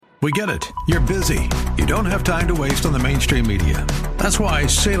We get it. You're busy. You don't have time to waste on the mainstream media. That's why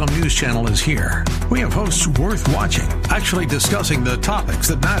Salem News Channel is here. We have hosts worth watching, actually discussing the topics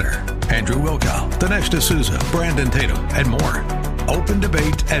that matter. Andrew Wilkow, Dinesh D'Souza, Brandon Tatum, and more. Open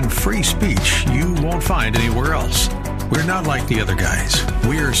debate and free speech you won't find anywhere else. We're not like the other guys.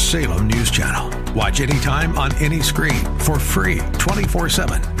 We're Salem News Channel. Watch anytime on any screen for free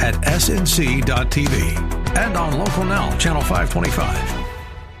 24/7 at snc.tv and on Local Now, Channel 525.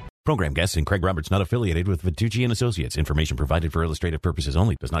 Program guests and Craig Roberts not affiliated with Vitucci and Associates. Information provided for illustrative purposes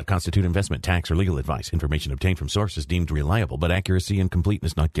only. Does not constitute investment, tax, or legal advice. Information obtained from sources deemed reliable, but accuracy and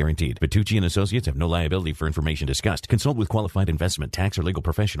completeness not guaranteed. Vitucci and Associates have no liability for information discussed. Consult with qualified investment, tax, or legal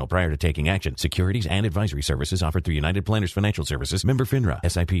professional prior to taking action. Securities and advisory services offered through United Planners Financial Services. Member FINRA.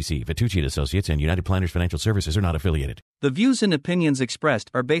 SIPC. Vitucci and Associates and United Planners Financial Services are not affiliated. The views and opinions expressed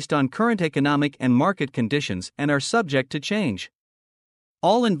are based on current economic and market conditions and are subject to change.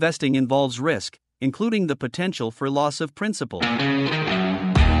 All investing involves risk, including the potential for loss of principal.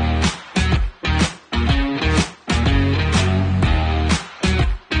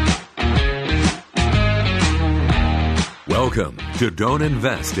 Welcome to Don't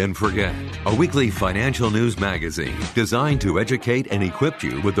Invest and Forget, a weekly financial news magazine designed to educate and equip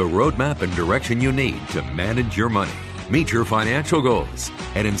you with the roadmap and direction you need to manage your money, meet your financial goals,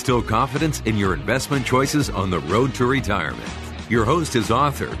 and instill confidence in your investment choices on the road to retirement. Your host is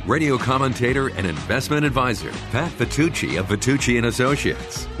author, radio commentator, and investment advisor, Pat Vitucci of Vitucci and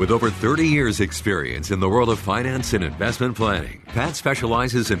Associates. With over 30 years' experience in the world of finance and investment planning, Pat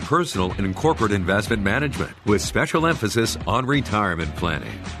specializes in personal and corporate investment management with special emphasis on retirement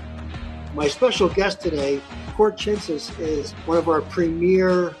planning. My special guest today, Court Chintzis, is one of our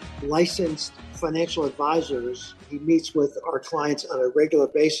premier licensed financial advisors. He meets with our clients on a regular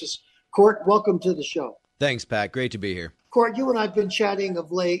basis. Court, welcome to the show. Thanks, Pat. Great to be here. Court, you and I have been chatting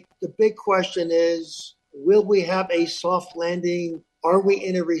of late. The big question is, will we have a soft landing? Are we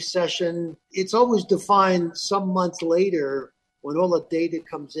in a recession? It's always defined some months later when all the data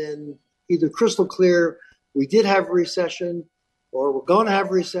comes in, either crystal clear, we did have a recession, or we're going to have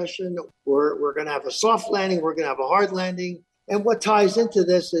a recession, or we're going to have a soft landing, we're going to have a hard landing. And what ties into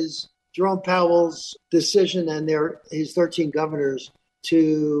this is Jerome Powell's decision and his 13 governors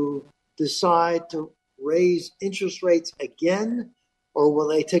to decide to raise interest rates again, or will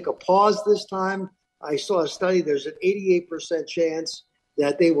they take a pause this time? I saw a study, there's an 88% chance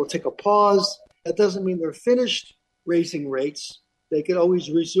that they will take a pause. That doesn't mean they're finished raising rates. They could always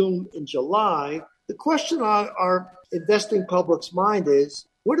resume in July. The question on our investing public's mind is,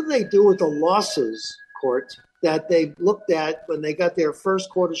 what do they do with the losses, Court, that they looked at when they got their first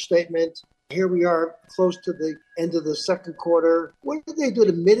quarter statement? Here we are close to the end of the second quarter. What do they do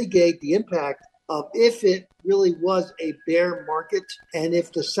to mitigate the impact of if it really was a bear market and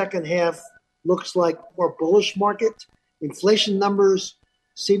if the second half looks like more bullish market? Inflation numbers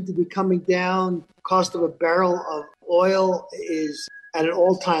seem to be coming down. Cost of a barrel of oil is at an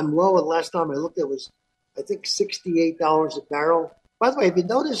all-time low. And last time I looked, it was, I think, $68 a barrel. By the way, have you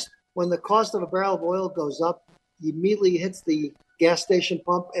noticed when the cost of a barrel of oil goes up, it immediately hits the gas station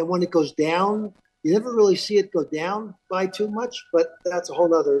pump, and when it goes down, you never really see it go down by too much, but that's a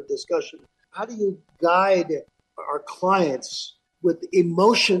whole other discussion. How do you guide our clients with the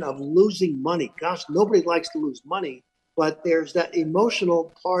emotion of losing money? Gosh, nobody likes to lose money, but there's that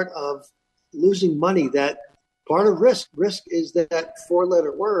emotional part of losing money, that part of risk. Risk is that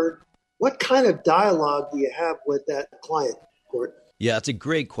four-letter word. What kind of dialogue do you have with that client, Court? Yeah, it's a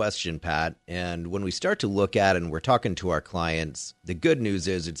great question, Pat. And when we start to look at it and we're talking to our clients, the good news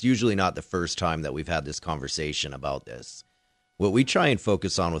is it's usually not the first time that we've had this conversation about this. What we try and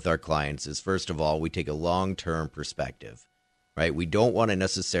focus on with our clients is, first of all, we take a long-term perspective, right? We don't want to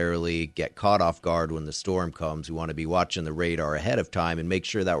necessarily get caught off guard when the storm comes. We want to be watching the radar ahead of time and make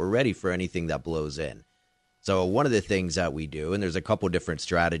sure that we're ready for anything that blows in. So one of the things that we do, and there's a couple different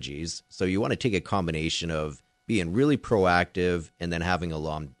strategies, so you want to take a combination of being really proactive and then having a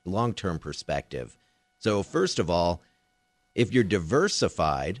long-term perspective. So first of all, if you're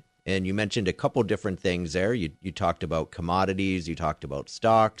diversified, and you mentioned a couple different things there. You talked about commodities, you talked about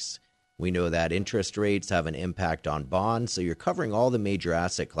stocks. We know that interest rates have an impact on bonds, so you're covering all the major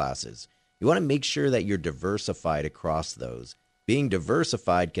asset classes. You want to make sure that you're diversified across those. Being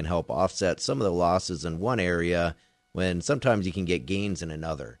diversified can help offset some of the losses in one area when sometimes you can get gains in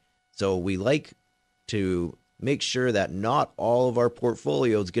another. So we like to make sure that not all of our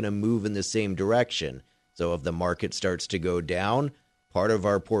portfolio is going to move in the same direction. So if the market starts to go down, part of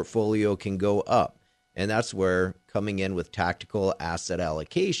our portfolio can go up. And that's where coming in with tactical asset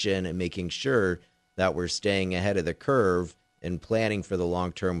allocation and making sure that we're staying ahead of the curve and planning for the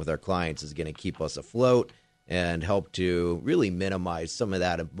long term with our clients is going to keep us afloat and help to really minimize some of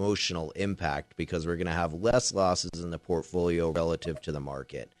that emotional impact, because we're going to have less losses in the portfolio relative to the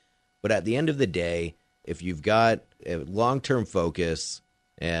market. But at the end of the day, if you've got a long-term focus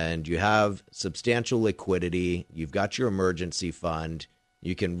and you have substantial liquidity, you've got your emergency fund,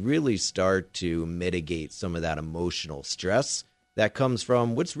 you can really start to mitigate some of that emotional stress that comes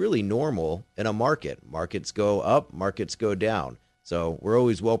from what's really normal in a market. Markets go up, markets go down. So we're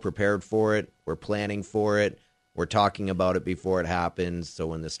always well prepared for it. We're planning for it. We're talking about it before it happens. So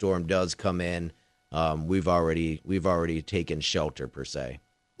when the storm does come in, we've already taken shelter, per se.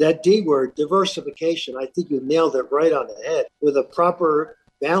 That D word, diversification, I think you nailed it right on the head. With a proper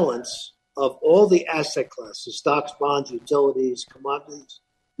balance of all the asset classes, stocks, bonds, utilities, commodities,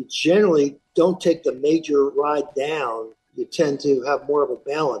 you generally don't take the major ride down. You tend to have more of a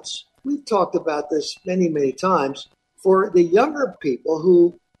balance. We've talked about this many, many times. For the younger people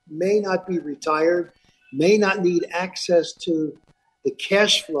who may not be retired, may not need access to the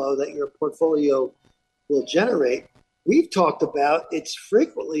cash flow that your portfolio will generate, we've talked about it's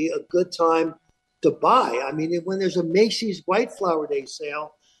frequently a good time to buy. I mean, when there's a Macy's White Flower Day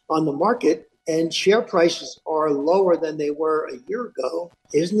sale on the market and share prices are lower than they were a year ago,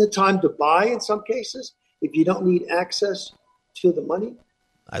 isn't it time to buy in some cases if you don't need access to the money?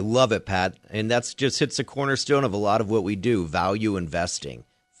 I love it, Pat. And that's just hits a cornerstone of a lot of what we do, value investing.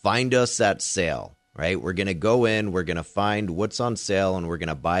 Find us at sale, right? We're going to go in, we're going to find what's on sale, and we're going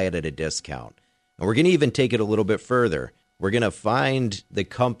to buy it at a discount. And we're going to even take it a little bit further. We're going to find the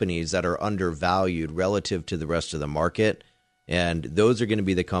companies that are undervalued relative to the rest of the market, and those are going to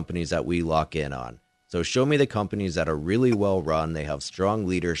be the companies that we lock in on. So show me the companies that are really well run, they have strong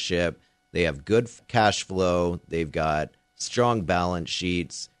leadership, they have good cash flow, they've got strong balance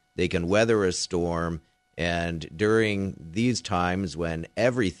sheets, they can weather a storm, and during these times when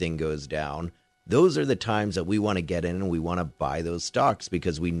everything goes down, those are the times that we want to get in and we want to buy those stocks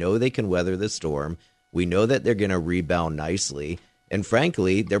because we know they can weather the storm. We know that they're going to rebound nicely. And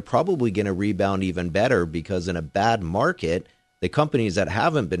frankly, they're probably going to rebound even better because in a bad market, the companies that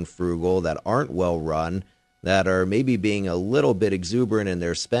haven't been frugal, that aren't well run, that are maybe being a little bit exuberant in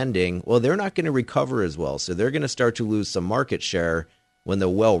their spending, well, they're not going to recover as well. So they're going to start to lose some market share when the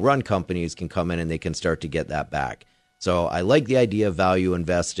well-run companies can come in and they can start to get that back. So I like the idea of value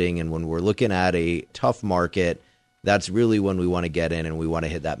investing. And when we're looking at a tough market, that's really when we want to get in and we want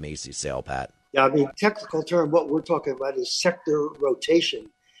to hit that Macy's sale, Pat. Yeah, I mean, technical term, what we're talking about is sector rotation.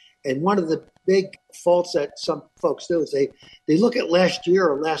 And one of the big faults that some folks do is they look at last year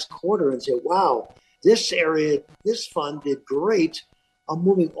or last quarter and say, wow, this area, this fund did great. I'm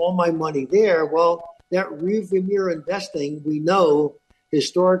moving all my money there. Well, that rearview mirror investing, we know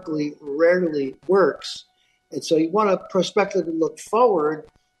historically rarely works. And so you want to prospectively look forward,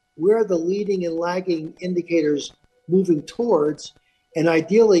 where are the leading and lagging indicators moving towards, and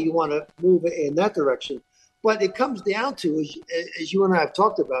ideally you want to move in that direction. But it comes down to, as you and I have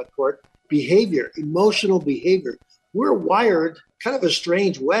talked about, Court, behavior, emotional behavior. We're wired kind of a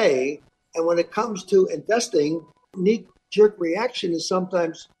strange way. And when it comes to investing, knee-jerk reaction is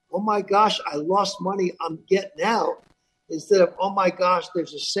sometimes, oh my gosh, I lost money, I'm getting out. Instead of, oh my gosh,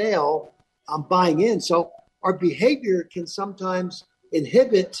 there's a sale, I'm buying in. So our behavior can sometimes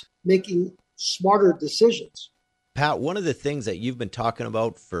inhibit making smarter decisions. Pat, one of the things that you've been talking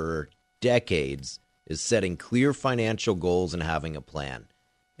about for decades is setting clear financial goals and having a plan.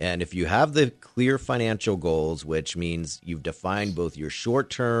 And if you have the clear financial goals, which means you've defined both your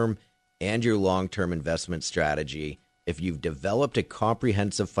short-term and your long-term investment strategy, if you've developed a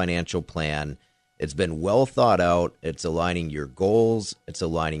comprehensive financial plan, it's been well thought out, it's aligning your goals, it's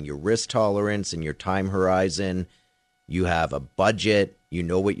aligning your risk tolerance and your time horizon, you have a budget, you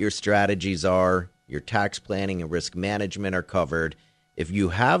know what your strategies are, your tax planning and risk management are covered. If you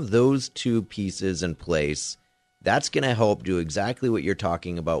have those two pieces in place, that's going to help do exactly what you're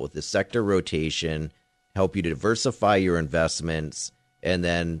talking about with the sector rotation, help you to diversify your investments, and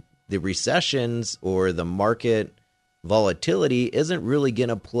then the recessions or the market volatility isn't really going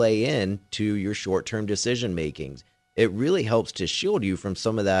to play into your short-term decision makings. It really helps to shield you from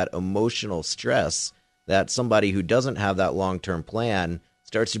some of that emotional stress that somebody who doesn't have that long-term plan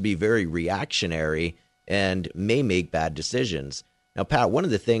starts to be very reactionary and may make bad decisions. Now, Pat, one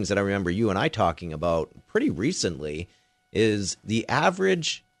of the things that I remember you and I talking about pretty recently is the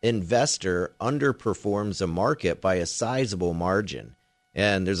average investor underperforms a market by a sizable margin.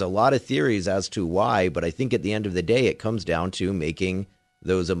 And there's a lot of theories as to why, but I think at the end of the day, it comes down to making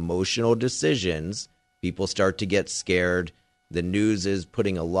those emotional decisions. People start to get scared. The news is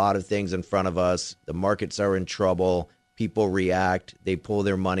putting a lot of things in front of us. The markets are in trouble. people react, they pull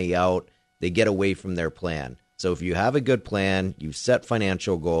their money out, they get away from their plan. So if you have a good plan, you set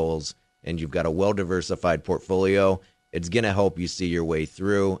financial goals, and you've got a well-diversified portfolio, it's going to help you see your way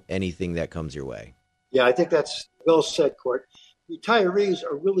through anything that comes your way. Yeah, I think that's well said, Court. Retirees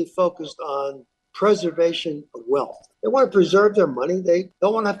are really focused on preservation of wealth. They want to preserve their money. They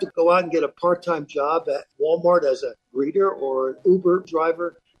don't want to have to go out and get a part-time job at Walmart as a greeter or an Uber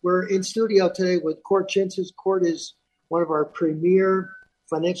driver. We're in studio today with Court Chintzes. Court is one of our premier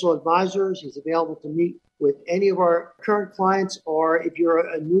financial advisors. He's available to meet with any of our current clients, or if you're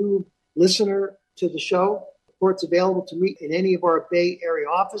a new listener to the show, Court's available to meet in any of our Bay Area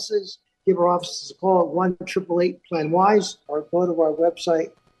offices. Give our offices a call at 1-888-PLAN-WISE or go to our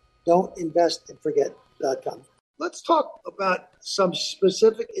website, don'tinvestandforget.com. Let's talk about some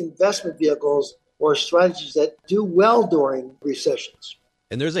specific investment vehicles or strategies that do well during recessions.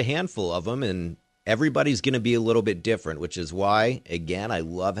 And there's a handful of them, and everybody's going to be a little bit different, which is why, again, I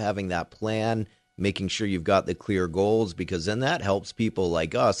love having that plan, making sure you've got the clear goals, because then that helps people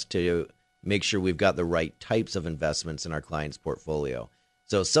like us to make sure we've got the right types of investments in our client's portfolio.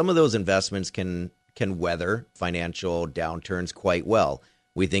 So some of those investments can weather financial downturns quite well.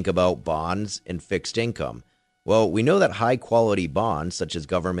 We think about bonds and fixed income. Well, we know that high-quality bonds, such as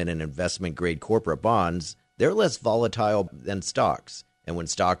government and investment-grade corporate bonds, they're less volatile than stocks. And when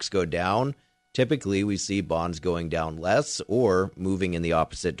stocks go down, typically we see bonds going down less or moving in the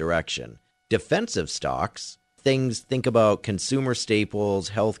opposite direction. Defensive stocks, think about consumer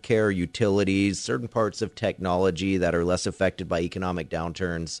staples, healthcare, utilities, certain parts of technology that are less affected by economic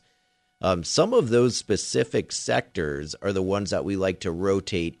downturns. Some of those specific sectors are the ones that we like to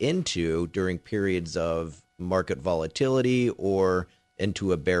rotate into during periods of market volatility or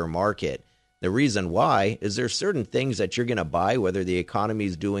into a bear market. The reason why is there's certain things that you're going to buy whether the economy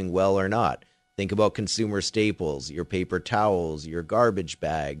is doing well or not. Think about consumer staples, your paper towels, your garbage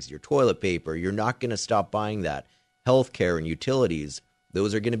bags, your toilet paper. You're not going to stop buying that. Healthcare and utilities,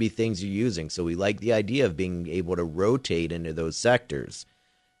 those are going to be things you're using. So we like the idea of being able to rotate into those sectors.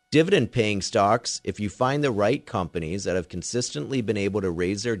 Dividend-paying stocks, if you find the right companies that have consistently been able to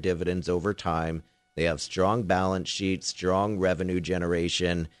raise their dividends over time, they have strong balance sheets, strong revenue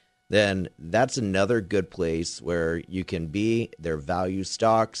generation, then that's another good place where you can be. Their value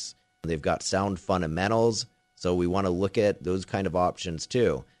stocks. They've got sound fundamentals, so we want to look at those kind of options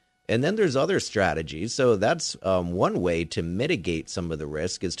too. And then there's other strategies. So that's one way to mitigate some of the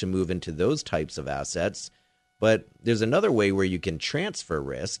risk is to move into those types of assets. But there's another way where you can transfer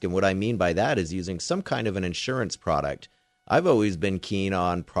risk. And what I mean by that is using some kind of an insurance product. I've always been keen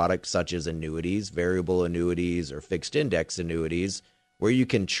on products such as annuities, variable annuities, or fixed index annuities, where you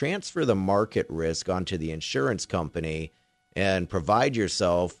can transfer the market risk onto the insurance company and provide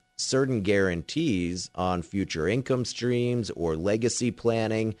yourself certain guarantees on future income streams or legacy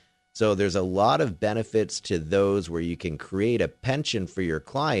planning. So there's a lot of benefits to those where you can create a pension for your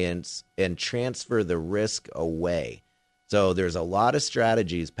clients and transfer the risk away. So there's a lot of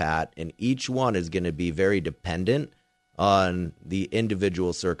strategies, Pat, and each one is going to be very dependent on the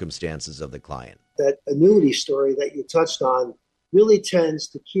individual circumstances of the client. That annuity story that you touched on really tends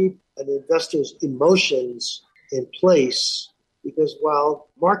to keep an investor's emotions in place, because while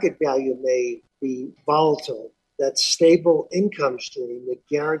market value may be volatile, that stable income stream, the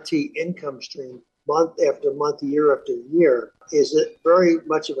guaranteed income stream, month after month, year after year, is very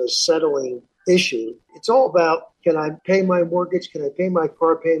much of a settling issue. It's all about, can I pay my mortgage? Can I pay my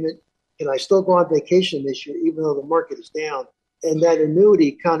car payment? Can I still go on vacation this year, even though the market is down? And that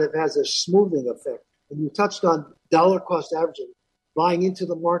annuity kind of has a smoothing effect. And you touched on dollar cost averaging, buying into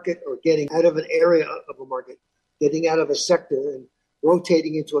the market or getting out of an area of a market, getting out of a sector and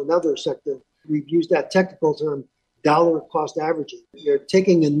rotating into another sector. We've used that technical term, dollar cost averaging. You're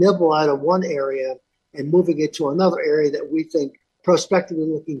taking a nibble out of one area and moving it to another area that we think prospectively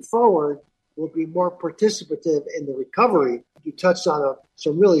looking forward will be more participative in the recovery. You touched on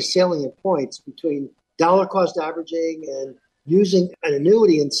some really salient points between dollar cost averaging and using an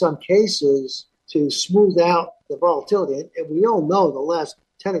annuity in some cases to smooth out the volatility. And we all know the last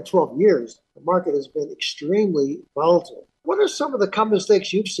 10 or 12 years, the market has been extremely volatile. What are some of the common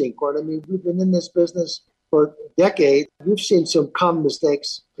mistakes you've seen, Court? I mean, we've been in this business for decades. You've seen some common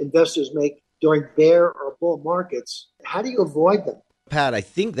mistakes investors make during bear or bull markets. How do you avoid them? Pat, I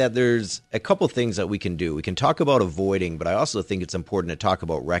think that there's a couple things that we can do. We can talk about avoiding, but I also think it's important to talk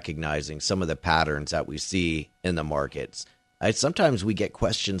about recognizing some of the patterns that we see in the markets. Sometimes we get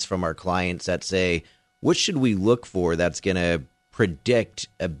questions from our clients that say, what should we look for that's going to predict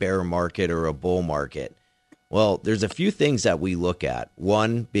a bear market or a bull market? Well, there's a few things that we look at.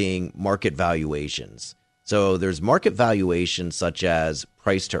 One being market valuations. So there's market valuations such as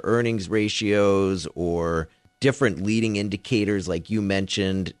price to earnings ratios or different leading indicators, like you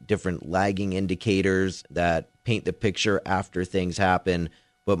mentioned, different lagging indicators that paint the picture after things happen.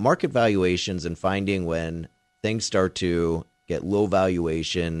 But market valuations and finding when things start to get low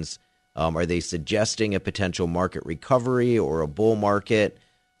valuations, are they suggesting a potential market recovery or a bull market?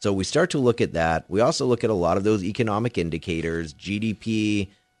 So we start to look at that. We also look at a lot of those economic indicators, GDP,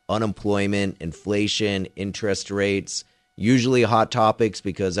 unemployment, inflation, interest rates, usually hot topics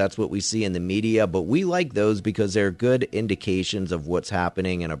because that's what we see in the media. But we like those because they're good indications of what's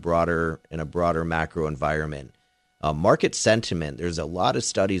happening in a broader macro environment. Market sentiment, there's a lot of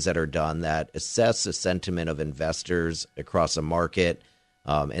studies that are done that assess the sentiment of investors across a market,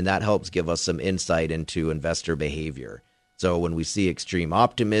 and that helps give us some insight into investor behavior. So when we see extreme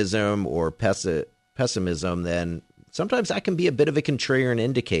optimism or pessimism, then sometimes that can be a bit of a contrarian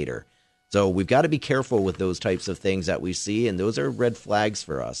indicator. So we've got to be careful with those types of things that we see, and those are red flags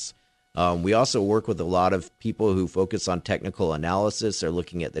for us. We also work with a lot of people who focus on technical analysis. They're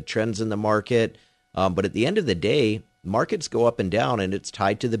looking at the trends in the market. But at the end of the day, markets go up and down, and it's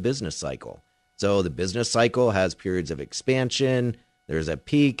tied to the business cycle. So the business cycle has periods of expansion. There's a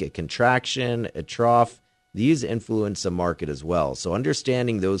peak, a contraction, a trough. These influence the market as well. So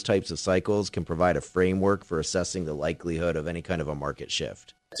understanding those types of cycles can provide a framework for assessing the likelihood of any kind of a market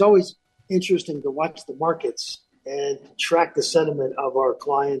shift. It's always interesting to watch the markets and track the sentiment of our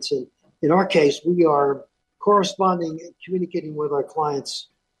clients. And in our case, we are corresponding and communicating with our clients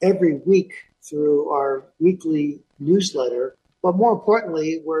every week through our weekly newsletter. But more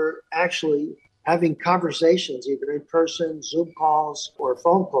importantly, we're actually having conversations, either in person, Zoom calls, or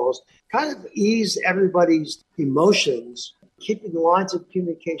phone calls, kind of ease everybody's emotions, keeping the lines of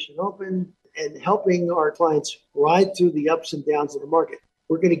communication open and helping our clients ride through the ups and downs of the market.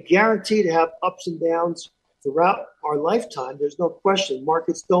 We're going to guarantee to have ups and downs throughout our lifetime. There's no question.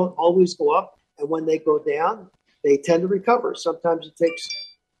 Markets don't always go up, and when they go down, they tend to recover. Sometimes it takes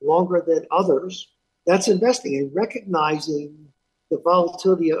longer than others. That's investing and recognizing the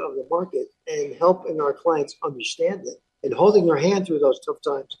volatility of the market and helping our clients understand it and holding their hand through those tough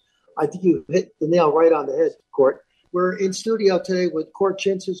times. I think you hit the nail right on the head, Court. We're in studio today with Court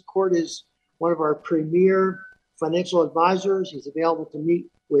Chintzes. Court is one of our premier financial advisors. He's available to meet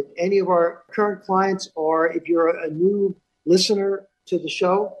with any of our current clients, or if you're a new listener to the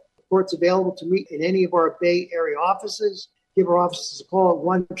show, Court's available to meet in any of our Bay Area offices. Give our offices a call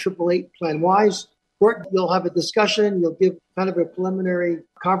at 1-888-PLAN-WISE. Court, you'll have a discussion. You'll give kind of a preliminary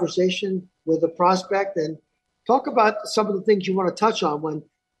conversation with a prospect and talk about some of the things you want to touch on when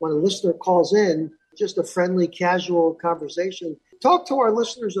a listener calls in, just a friendly, casual conversation. Talk to our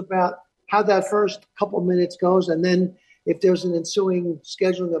listeners about how that first couple minutes goes, and then if there's an ensuing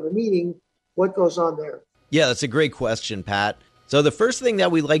scheduling of a meeting, what goes on there? Yeah, that's a great question, Pat. So the first thing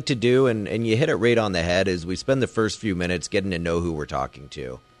that we like to do, and you hit it right on the head, is we spend the first few minutes getting to know who we're talking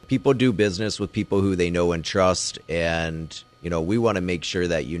to. People do business with people who they know and trust, and we want to make sure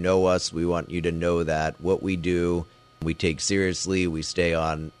that you know us. We want you to know that what we do, we take seriously. We stay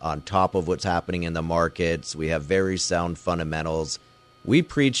on top of what's happening in the markets. We have very sound fundamentals. We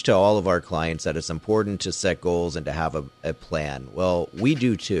preach to all of our clients that it's important to set goals and to have a plan. Well, we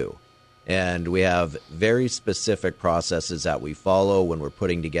do too. And we have very specific processes that we follow when we're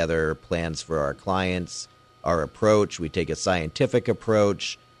putting together plans for our clients. Our approach, we take a scientific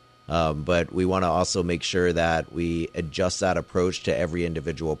approach, but we want to also make sure that we adjust that approach to every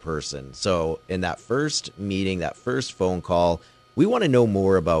individual person. So in that first meeting, that first phone call, we want to know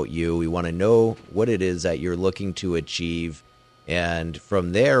more about you. We want to know what it is that you're looking to achieve. And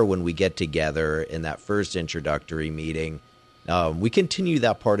from there, when we get together in that first introductory meeting, we continue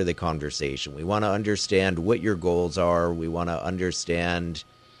that part of the conversation. We want to understand what your goals are. We want to understand,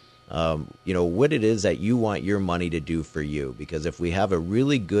 what it is that you want your money to do for you. Because if we have a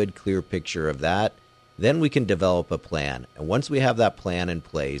really good, clear picture of that, then we can develop a plan. And once we have that plan in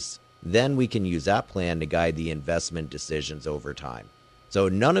place, then we can use that plan to guide the investment decisions over time. So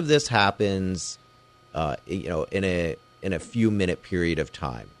none of this happens, in a few minute period of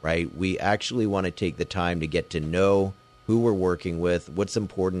time, right? We actually want to take the time to get to know who we're working with, what's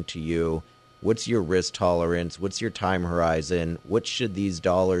important to you, what's your risk tolerance, what's your time horizon, what should these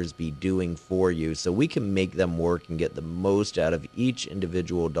dollars be doing for you, so we can make them work and get the most out of each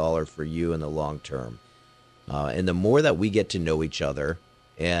individual dollar for you in the long term. And the more that we get to know each other,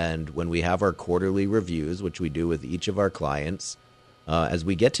 and when we have our quarterly reviews, which we do with each of our clients, as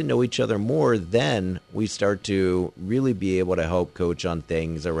we get to know each other more, then we start to really be able to help coach on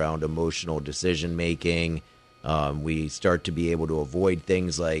things around emotional decision making. We start to be able to avoid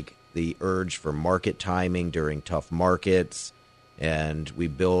things like the urge for market timing during tough markets, and we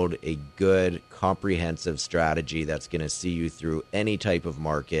build a good, comprehensive strategy that's going to see you through any type of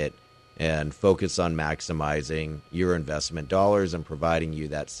market and focus on maximizing your investment dollars and providing you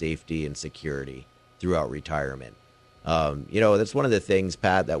that safety and security throughout retirement. That's one of the things,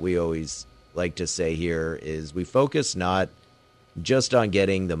 Pat, that we always like to say here is we focus not just on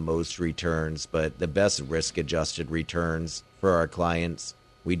getting the most returns, but the best risk-adjusted returns for our clients.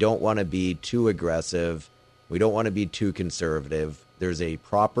 We don't want to be too aggressive. We don't want to be too conservative. There's a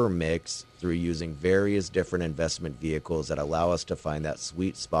proper mix through using various different investment vehicles that allow us to find that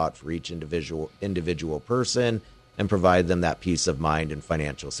sweet spot for each individual person and provide them that peace of mind and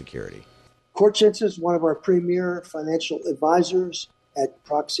financial security. Court Chintz is one of our premier financial advisors at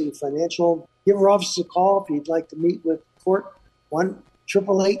Proxy Financial. Give our office a call if you'd like to meet with Court.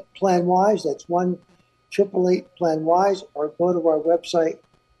 1-888-PLAN-WISE. That's 1-888-PLAN-WISE. Or go to our website,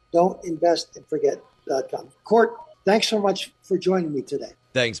 don'tinvestandforget.com. Court, thanks so much for joining me today.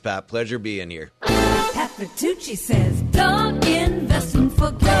 Thanks, Pat. Pleasure being here. Pat Fitucci says, don't invest and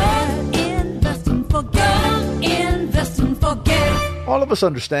forget. Invest and forget. Invest and forget. All of us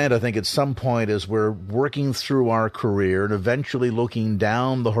understand, I think, at some point as we're working through our career and eventually looking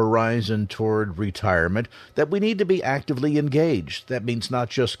down the horizon toward retirement, that we need to be actively engaged. That means not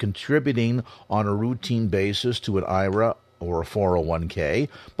just contributing on a routine basis to an IRA or a 401k,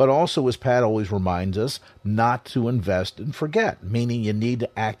 but also, as Pat always reminds us, not to invest and forget, meaning you need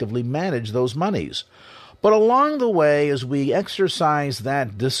to actively manage those monies. But along the way, as we exercise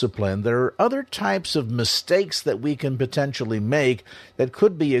that discipline, there are other types of mistakes that we can potentially make that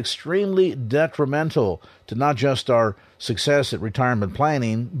could be extremely detrimental to not just our success at retirement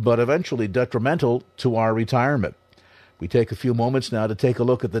planning, but eventually detrimental to our retirement. We take a few moments now to take a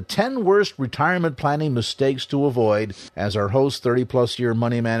look at the 10 worst retirement planning mistakes to avoid as our host, 30-plus year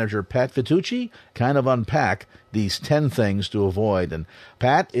money manager Pat Fitucci, kind of unpack these 10 things to avoid. And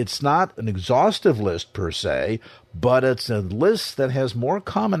Pat, it's not an exhaustive list per se, but it's a list that has more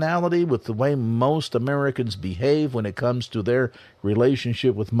commonality with the way most Americans behave when it comes to their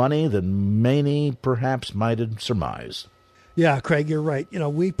relationship with money than many perhaps might have surmised. Yeah, Craig, you're right.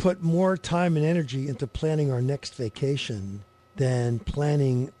 We put more time and energy into planning our next vacation than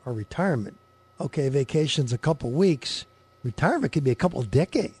planning our retirement. Okay, vacation's a couple weeks. Retirement could be a couple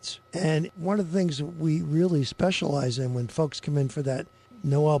decades. And one of the things that we really specialize in when folks come in for that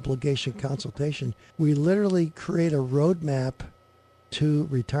no obligation consultation, we literally create a roadmap to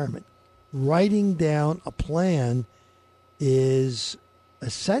retirement. Writing down a plan is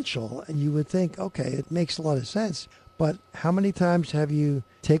essential. And you would think, okay, it makes a lot of sense. But how many times have you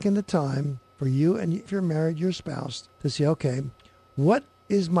taken the time for you, and if you're married, your spouse, to say, okay, what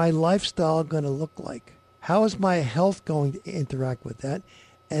is my lifestyle going to look like? How is my health going to interact with that?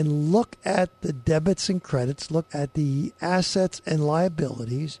 And look at the debits and credits, look at the assets and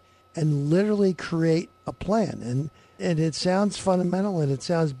liabilities, and literally create a plan. And it sounds fundamental and it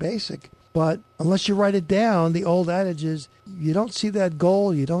sounds basic, but unless you write it down, the old adage is you don't see that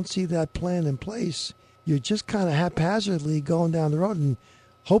goal, you don't see that plan in place. You're just kind of haphazardly going down the road and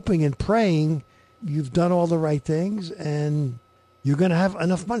hoping and praying you've done all the right things and you're going to have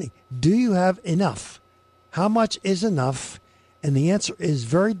enough money. Do you have enough? How much is enough? And the answer is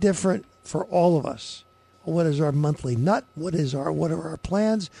very different for all of us. What is our monthly nut? What are our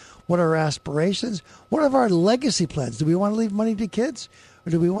plans? What are our aspirations? What are our legacy plans? Do we want to leave money to kids, or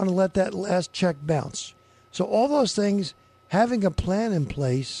do we want to let that last check bounce? So all those things, having a plan in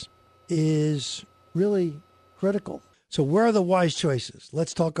place is really critical. So where are the wise choices?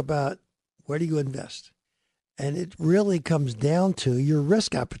 Let's talk about where do you invest? And it really comes down to your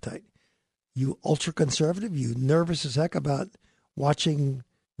risk appetite. You ultra conservative, you nervous as heck about watching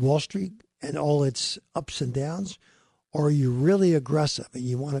Wall Street and all its ups and downs, or are you really aggressive and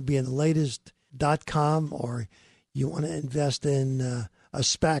you want to be in the latest .com, or you want to invest in a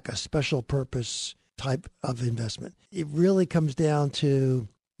SPAC, a special purpose type of investment? It really comes down to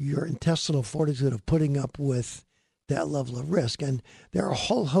your intestinal fortitude of putting up with that level of risk. And there are a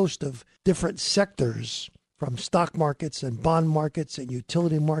whole host of different sectors, from stock markets and bond markets and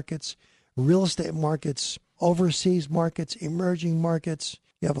utility markets, real estate markets, overseas markets, emerging markets.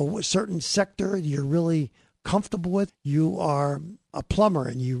 You have a certain sector you're really comfortable with. You are a plumber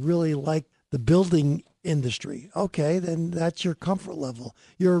and you really like the building industry. Okay, then that's your comfort level.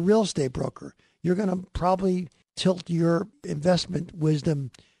 You're a real estate broker. You're going to probably tilt your investment wisdom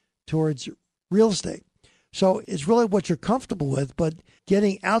towards real estate. So it's really what you're comfortable with, but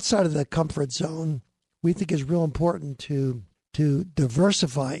getting outside of the comfort zone, we think is real important to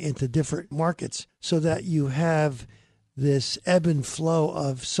diversify into different markets so that you have this ebb and flow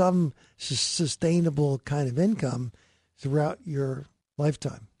of some sustainable kind of income throughout your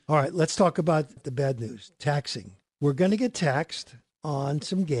lifetime. All right, let's talk about the bad news, taxing. We're going to get taxed on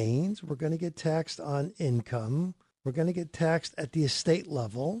some gains. We're going to get taxed on income. We're going to get taxed at the estate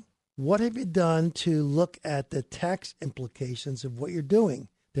level. What have you done to look at the tax implications of what you're doing?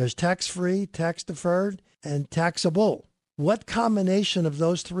 There's tax-free, tax-deferred, and taxable. What combination of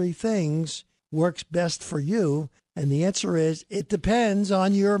those three things works best for you? And the answer is it depends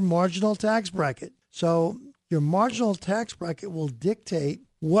on your marginal tax bracket. So your marginal tax bracket will dictate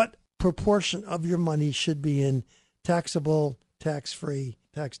what proportion of your money should be in taxable, tax-free,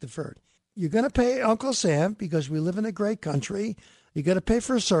 tax-deferred. You're going to pay Uncle Sam because we live in a great country. You're going to pay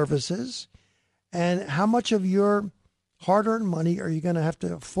for services. And how much of your hard-earned money are you going to have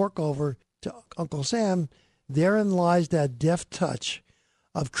to fork over to Uncle Sam? Therein lies that deft touch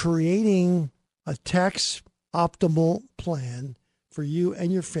of creating a tax optimal plan for you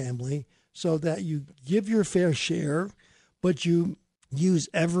and your family so that you give your fair share, but you use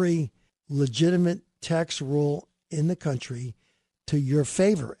every legitimate tax rule in the country to your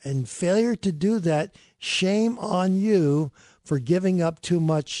favor. And failure to do that, shame on you for giving up too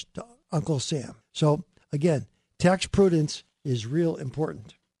much to Uncle Sam. So again, tax prudence is real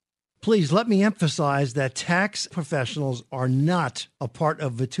important. Please let me emphasize that tax professionals are not a part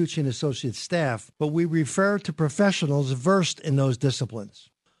of Vitucci & Associates staff, but we refer to professionals versed in those disciplines.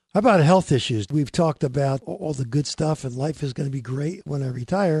 How about health issues? We've talked about all the good stuff and life is going to be great when I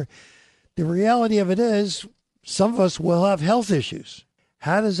retire. The reality of it is some of us will have health issues.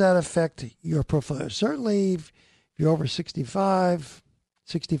 How does that affect your portfolio? Certainly, if you're over 65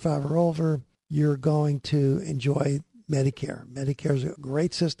 or older, you're going to enjoy Medicare. Medicare is a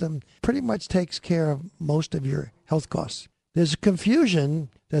great system, pretty much takes care of most of your health costs. There's a confusion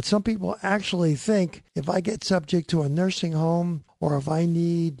that some people actually think if I get subject to a nursing home or if I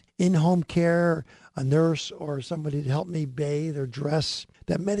need in-home care, a nurse or somebody to help me bathe or dress,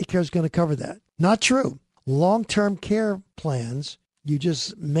 that Medicare is going to cover that. Not true. Long-term care plans, you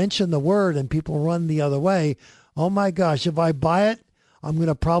just mention the word and people run the other way. Oh my gosh, if I buy it, I'm going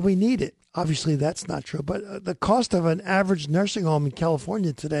to probably need it. Obviously, that's not true, but the cost of an average nursing home in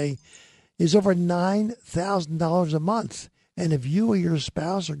California today is over $9,000 a month. And if you or your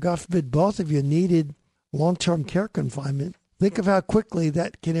spouse, or God forbid, both of you needed long-term care confinement, think of how quickly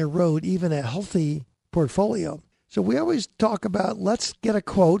that can erode even a healthy portfolio. So we always talk about, let's get a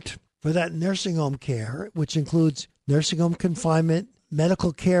quote for that nursing home care, which includes nursing home confinement,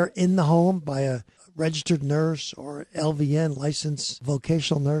 medical care in the home by a registered nurse or LVN, licensed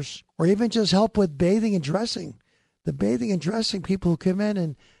vocational nurse, or even just help with bathing and dressing. The bathing and dressing people who come in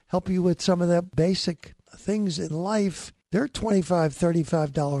and help you with some of the basic things in life, they're $25,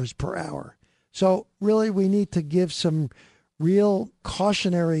 $35 per hour. So really we need to give some real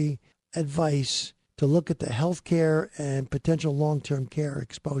cautionary advice to look at the health care and potential long-term care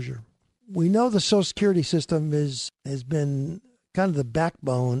exposure. We know the Social Security system has been kind of the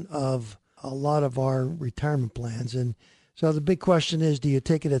backbone of a lot of our retirement plans. And so the big question is, do you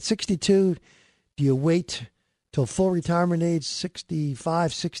take it at 62? Do you wait till full retirement age,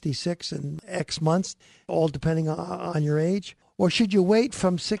 65, 66, and X months, all depending on your age? Or should you wait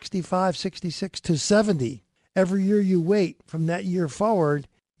from 65, 66 to 70? Every year you wait from that year forward,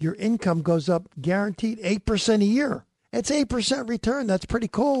 your income goes up guaranteed 8% a year. It's 8% return. That's pretty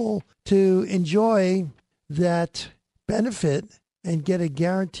cool to enjoy that benefit and get a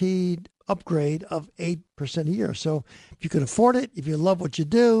guaranteed upgrade of 8% a year. So if you can afford it, if you love what you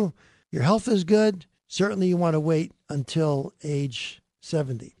do, your health is good, certainly you want to wait until age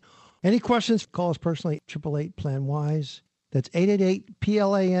 70. Any questions? Call us personally, 888-PLAN-WISE. That's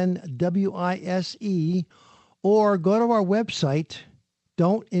 888-PLAN-WISE. Or go to our website,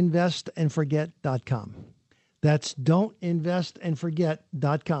 don'tinvestandforget.com. That's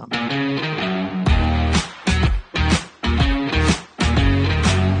don'tinvestandforget.com.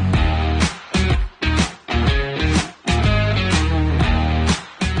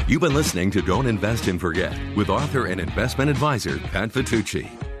 You've been listening to Don't Invest and Forget with author and investment advisor Pat Vitucci.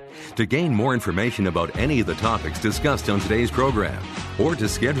 To gain more information about any of the topics discussed on today's program, or to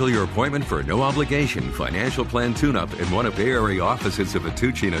schedule your appointment for a no-obligation financial plan tune-up in one of Bay Area offices of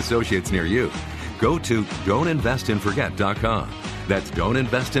Vitucci & Associates near you, go to don'tinvestandforget.com. That's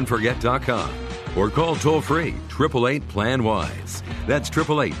don'tinvestandforget.com. Or call toll-free 888-PLAN-WISE. That's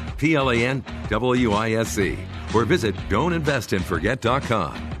 888-PLAN-WISE. Or visit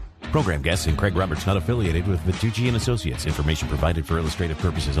don'tinvestandforget.com. Program guests and Craig Roberts not affiliated with Vitucci and Associates. Information provided for illustrative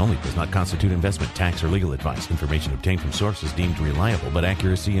purposes only. Does not constitute investment, tax, or legal advice. Information obtained from sources deemed reliable, but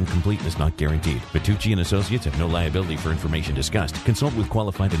accuracy and completeness not guaranteed. Vitucci and Associates have no liability for information discussed. Consult with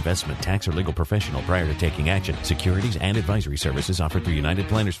qualified investment, tax, or legal professional prior to taking action. Securities and advisory services offered through United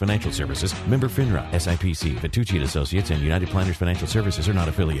Planners Financial Services. Member FINRA, SIPC. Vitucci and Associates and United Planners Financial Services are not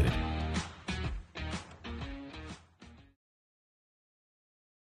affiliated.